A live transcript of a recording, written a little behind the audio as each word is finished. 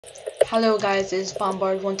Hello guys, it's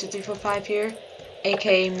Bombard12345 here,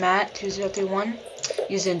 aka Matt2031,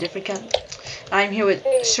 using a different account. I'm here with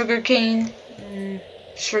Sugarcane98,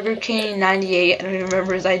 I don't even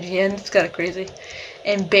remember his IGN, it's kinda crazy,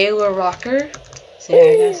 and Baylorrocker. Say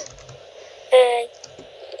hi guys. Hi.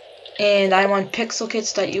 And I'm on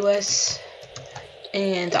pixelkits.us,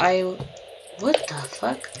 and what the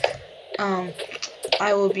fuck?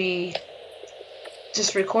 I will be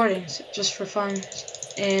just recording, just for fun.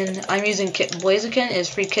 And I'm using Blaziken. It's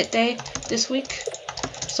free kit day this week,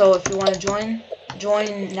 so if you want to join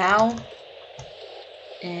now.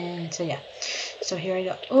 And so yeah, so here I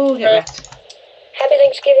go. Oh, get wrecked. Happy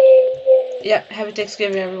Thanksgiving. Yeah, happy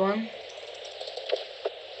Thanksgiving, everyone.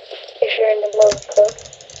 If you're in the mood to cook.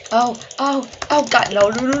 Oh God,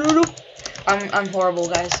 no. I'm horrible,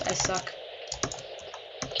 guys. I suck.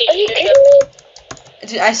 Are you kidding me?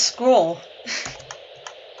 Dude, I scroll.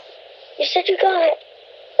 You said you got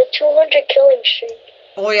a 200 killing streak.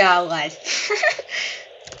 Oh yeah, I lied.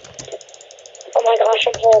 Oh my gosh,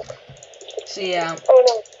 I'm Hulk. So yeah. Oh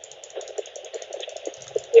no.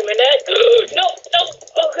 You mean that? No.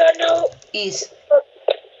 Oh god, no. Ease.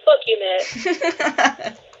 Fuck you, man.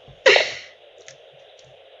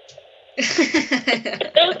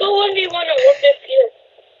 There's no 1v1 on World FPS.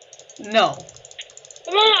 No.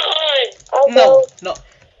 Come on. I'll go. No.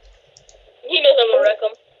 He knows I'm gonna wreck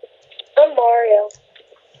him. I'm Mario.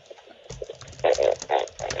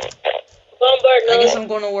 Bombard, no. I guess I'm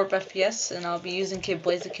going to Warp FPS, and I'll be using Kid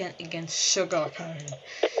Blaziken against Sugarcane.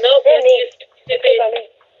 Nope, me.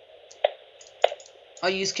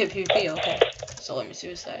 I'll use Kid PvP, okay. So let me see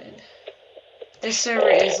what's that. This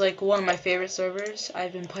server is like one of my favorite servers.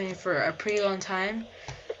 I've been playing for a pretty long time.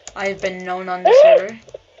 I've been known on the server.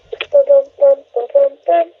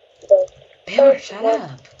 Baylor, shut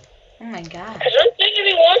up. Oh my god. I don't think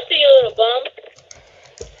he wants to, you little bum.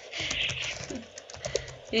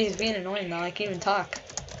 He's being annoying now, I can't even talk.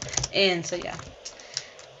 And so yeah.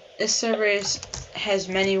 This server has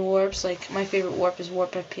many warps, like my favorite warp is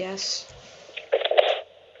Warp FPS.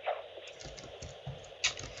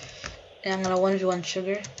 And I'm gonna 1v1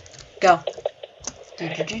 Sugar. Go.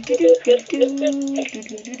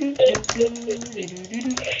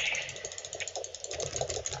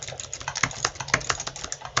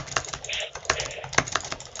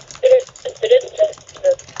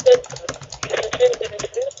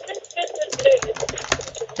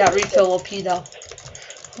 That refill OP though.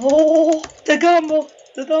 Oh, the gumbo.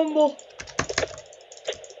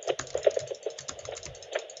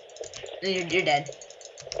 You're dead.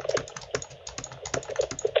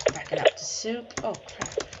 Backing up to soup. Oh crap.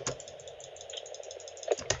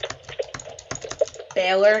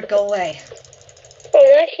 Baylor, go away.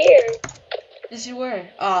 I'm not here. Yes, you were.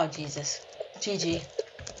 Oh Jesus. GG.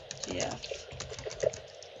 Yeah.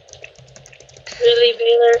 Really,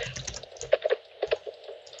 Baylor?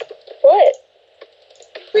 What?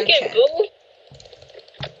 Freaking Okay. boo.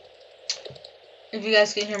 If you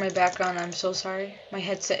guys can hear my background, I'm so sorry. My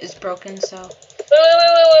headset is broken, so. Wait.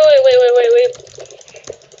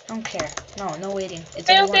 I don't care. No waiting. It's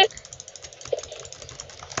Okay, only okay.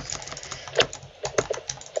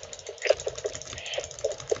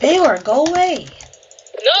 Baylor, go away.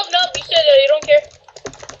 Nope, you said that, you don't care.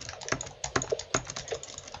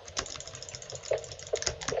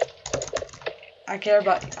 I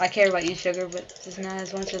care about you, Sugar, but it's not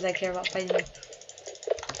as much as I care about fighting you.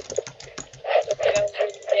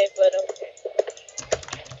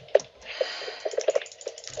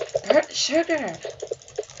 Sugar!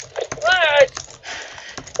 What?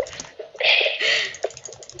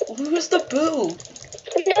 Who's the boo?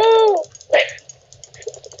 No!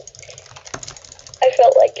 I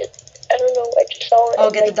felt like it. I don't know, I just saw it.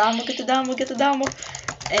 Oh, get the download.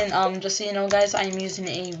 And just so you know, guys, I'm using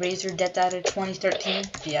a Razer Death Adder 2013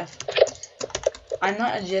 GF. I'm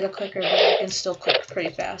not a Jetta clicker, but I can still click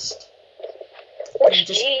pretty fast.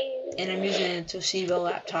 And I'm using a Toshiba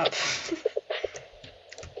laptop.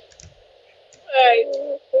 Alright.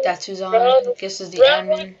 That's who's on. This is the round admin.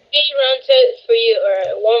 1, round 2 for you.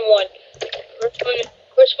 Alright, 1-1. First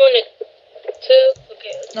one is 2.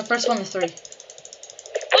 Okay. No, first one is 3. What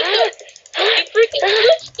the? You freaking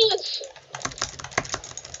touched this!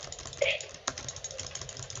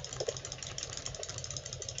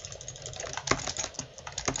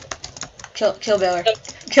 Kill Baylor.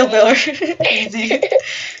 Kill Baylor. Easy.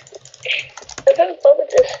 I'm having fun with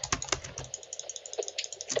this.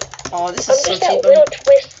 Oh, this is so cheap.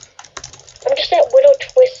 I'm just that Widow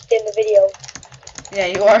Twist in the video. Yeah,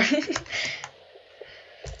 you are.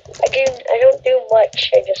 I don't do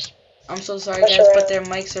much. I just I'm so sorry guys, but their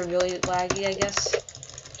mics are really laggy, I guess.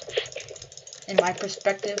 In my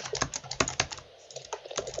perspective.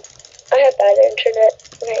 have bad internet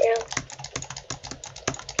right now.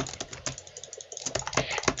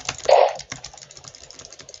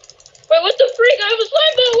 Wait, what the freak? I was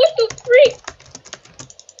like that. What the freak?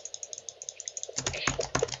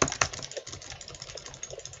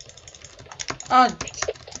 Oh,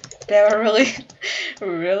 they were really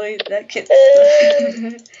that kid.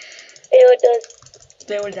 It does.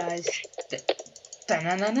 They were dies.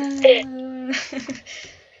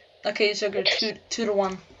 Okay, Sugar,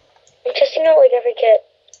 2-1. I'm testing out like every kid.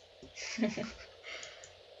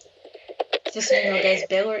 Just so you know, guys,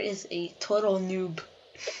 Baylor is a total noob.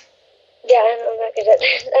 Yeah, I'm not good at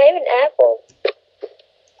this. I have an apple.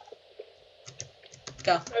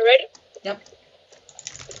 Go. Are you ready? Yep.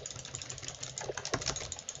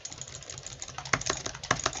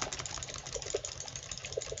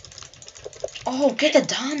 Oh, get the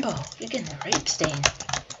Dumbo. You're getting the rape stain.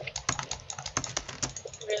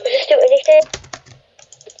 Really? Does this do anything?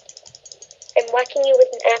 I'm whacking you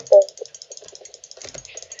with an apple.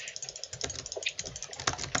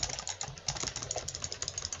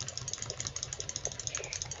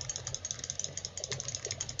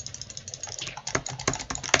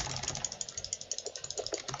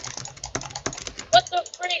 What the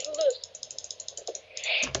freak, loose?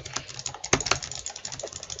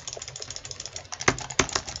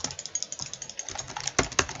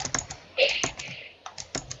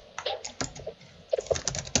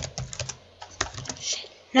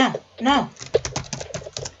 No.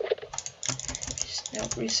 No,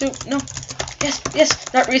 resoup. No. Yes,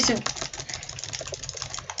 not resoup.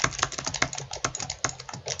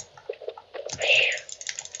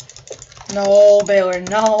 No, Baylor,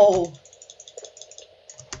 no.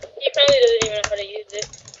 He probably doesn't even know how to use it.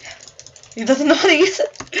 He doesn't know how to use it.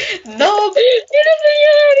 No. He doesn't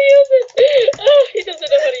know how to use it. Oh, he doesn't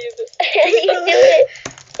know how to use it. You do it.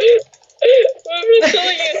 I'm just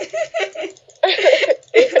telling you.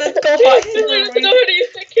 Let's go He doesn't know how to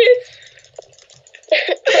use the kids.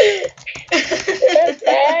 That's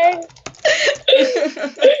bad.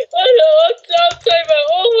 I know, I'm talking about,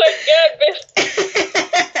 oh my god, bitch.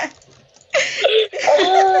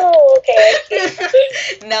 Oh, okay.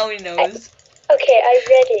 Now he knows. Okay, I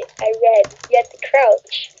read it. You had to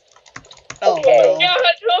crouch. Oh, okay. no.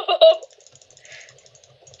 God, no.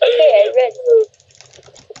 Okay, I read.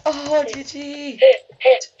 Oh, GG.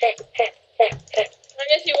 I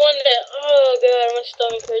guess you won that. Oh god, my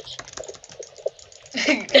stomach hurts. I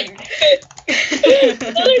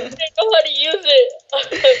don't know how to use it.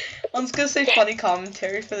 I'm just gonna say funny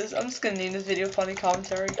commentary for this. I'm just gonna name this video funny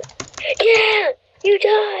commentary. Yeah, you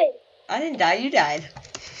died. I didn't die, you died.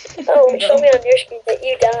 Oh, No. show me on your screen that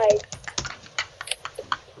you died.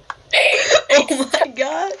 Oh my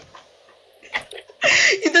god.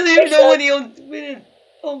 He doesn't even know when he'll win.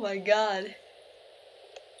 Oh my god.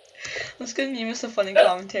 I'm just gonna name this a funny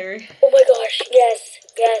commentary. Oh my gosh, yes,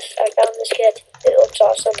 I found this kit. It looks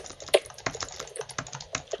awesome.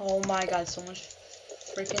 Oh my god, so much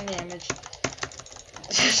freaking damage.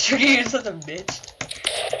 Sugar, you're such a bitch.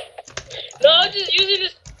 No, I'm just using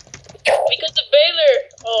this because of Baylor.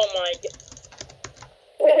 Oh my god.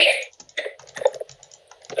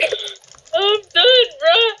 I'm done,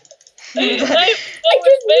 bruh. I'm done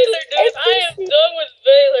with Baylor, dude. I am done with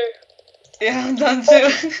Baylor. Yeah, I'm done too.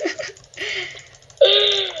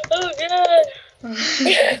 Oh god.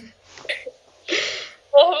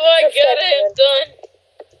 Oh my god, I am done.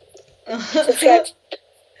 Subscribe.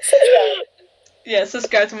 Yeah,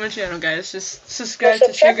 subscribe to my channel, guys. Just subscribe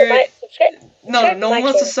to Sugar. No one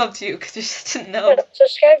wants to sub to you because you just didn't know. No,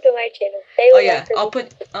 subscribe to my channel. Oh yeah, I'll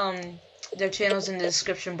put their channels in the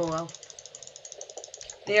description below.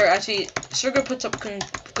 They are actually, Sugar puts up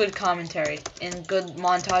good commentary and good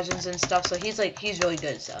montages and stuff, so he's really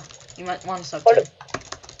good, so you might want to sub to him.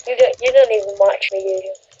 You don't even watch me, do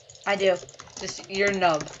you? I do. Just, you're a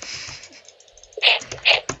nub.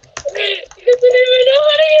 He doesn't even know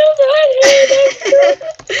how to use it.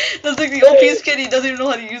 That's like the OP's kid, he doesn't even know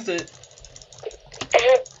how to use it.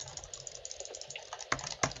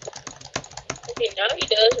 Okay, now he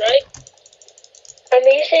does, right? I'm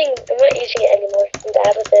not using it anymore. I'm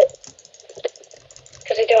bad with it.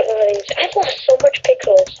 Because I don't know how to use it. I've lost so much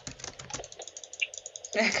pixels.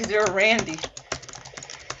 Yeah, because you're a Randy.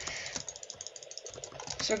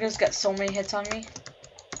 Sugar's got so many hits on me.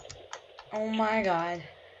 Oh my god.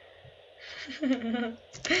 I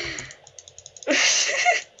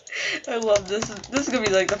love this. This is gonna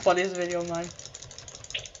be like the funniest video of mine.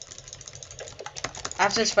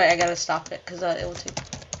 After this fight, I gotta stop it because it will take.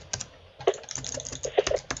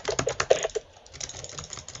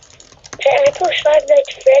 Hey, I pushed Five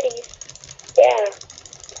Nights at Freddy's. Yeah.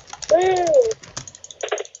 Woo!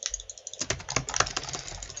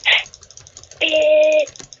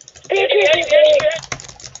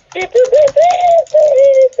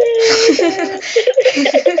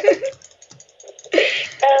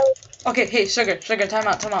 Okay, hey, sugar, time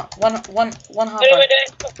out. One hopper. Wait, my dad. One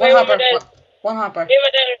Wait, hopper. my dad. One hopper. Wait,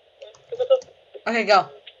 my dad. Okay, go.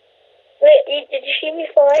 Wait, did you see me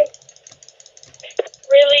fly?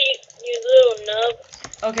 Really, you little nub?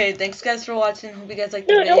 Okay, thanks guys for watching. Hope you guys liked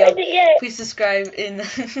No, the don't video. end it yet. Please subscribe and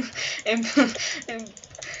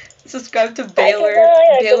subscribe to I can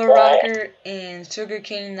fly. Baylorrocker and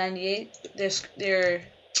SugarCane98. Their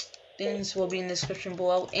things will be in the description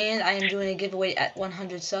below. And I am doing a giveaway at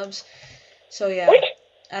 100 subs. So yeah, What?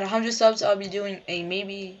 at 100 subs, I'll be doing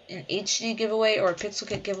maybe an HD giveaway or a pixel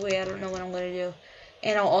kit giveaway. I don't know what I'm gonna do.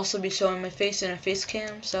 And I'll also be showing my face in a face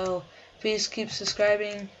cam. So please keep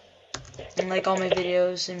subscribing and like all my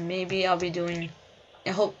videos, and maybe I'll be doing, I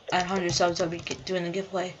hope at 100 subs I'll be doing the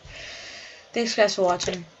giveaway. Thanks guys for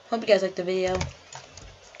watching. Hope you guys liked the video.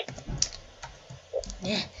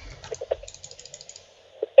 Yeah.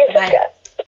 Bye.